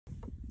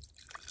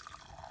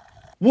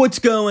What's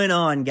going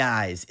on,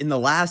 guys? In the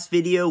last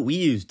video, we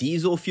used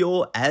diesel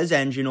fuel as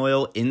engine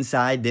oil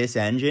inside this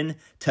engine.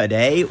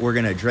 Today, we're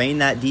gonna drain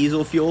that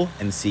diesel fuel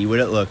and see what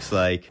it looks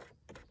like.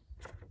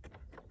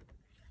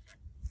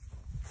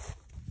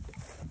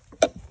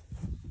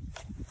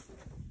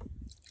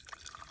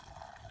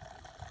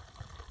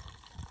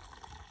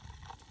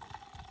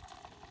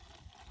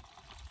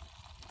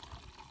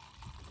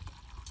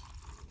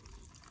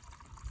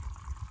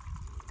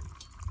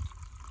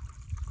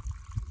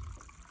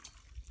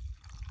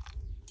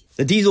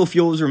 The diesel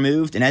fuel is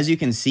removed, and as you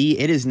can see,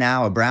 it is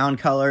now a brown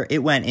color. It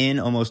went in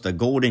almost a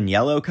golden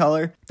yellow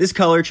color. This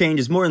color change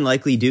is more than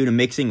likely due to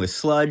mixing with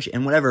sludge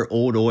and whatever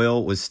old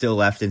oil was still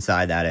left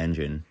inside that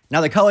engine.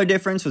 Now, the color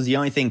difference was the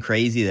only thing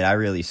crazy that I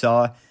really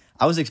saw.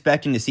 I was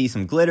expecting to see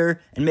some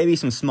glitter and maybe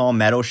some small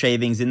metal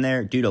shavings in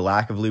there due to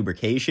lack of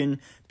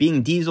lubrication.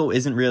 Being diesel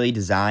isn't really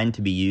designed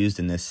to be used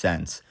in this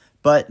sense,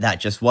 but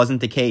that just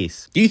wasn't the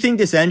case. Do you think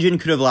this engine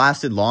could have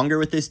lasted longer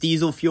with this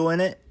diesel fuel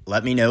in it?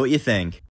 Let me know what you think.